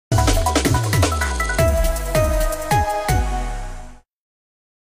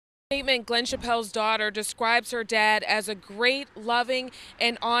Statement. Glenn Chappell's daughter describes her dad as a great, loving,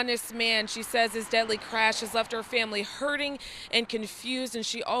 and honest man. She says his deadly crash has left her family hurting and confused, and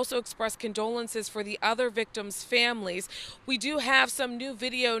she also expressed condolences for the other victims' families. We do have some new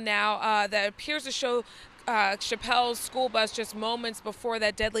video now that appears to show Chappell's school bus just moments before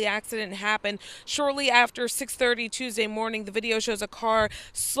that deadly accident happened. Shortly after 6:30 Tuesday morning, the video shows a car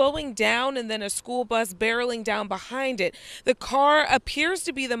slowing down and then a school bus barreling down behind it. The car appears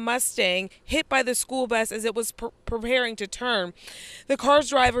to be the Mustang hit by the school bus as it was preparing to turn. The car's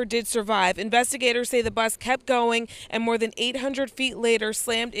driver did survive. Investigators say the bus kept going and more than 800 feet later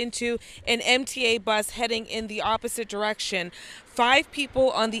slammed into an MTA bus heading in the opposite direction. 5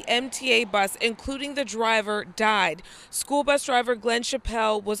 people on the MTA bus, including the driver, died. School bus driver Glenn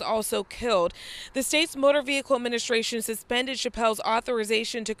Chappell was also killed. The state's Motor Vehicle Administration suspended Chappell's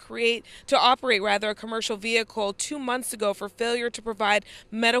authorization to operate a commercial vehicle 2 months ago for failure to provide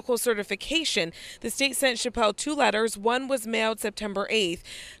medical certification. The state sent Chappell 2 letters. One was mailed September 8th.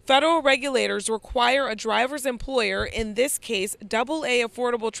 Federal regulators require a driver's employer, in this case AA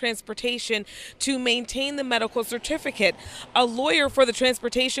Affordable Transportation, to maintain the medical certificate. A lawyer for the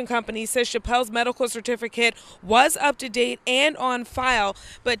transportation company says Chappell's medical certificate was up to date and on file,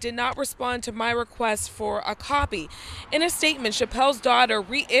 but did not respond to my request for a copy. In a statement, Chappell's daughter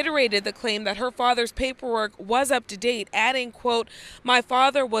reiterated the claim that her father's paperwork was up to date, adding, quote, "My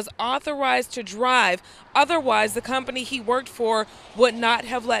father was authorized to drive. Otherwise, the company he worked for would not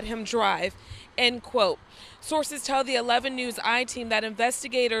have let him drive," end quote. Sources tell the 11 News I-Team that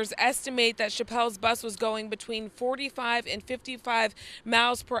investigators estimate that Chappell's bus was going between 45 and 55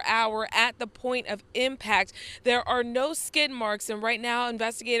 miles per hour at the point of impact. There are no skid marks, and right now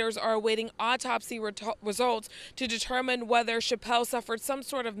investigators are awaiting autopsy results to determine whether Chappell suffered some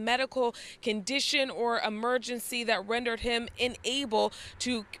sort of medical condition or emergency that rendered him unable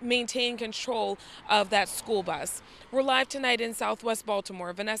to maintain control of that school bus. We're live tonight in Southwest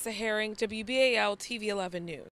Baltimore. Vanessa Herring, WBAL-TV 11 News.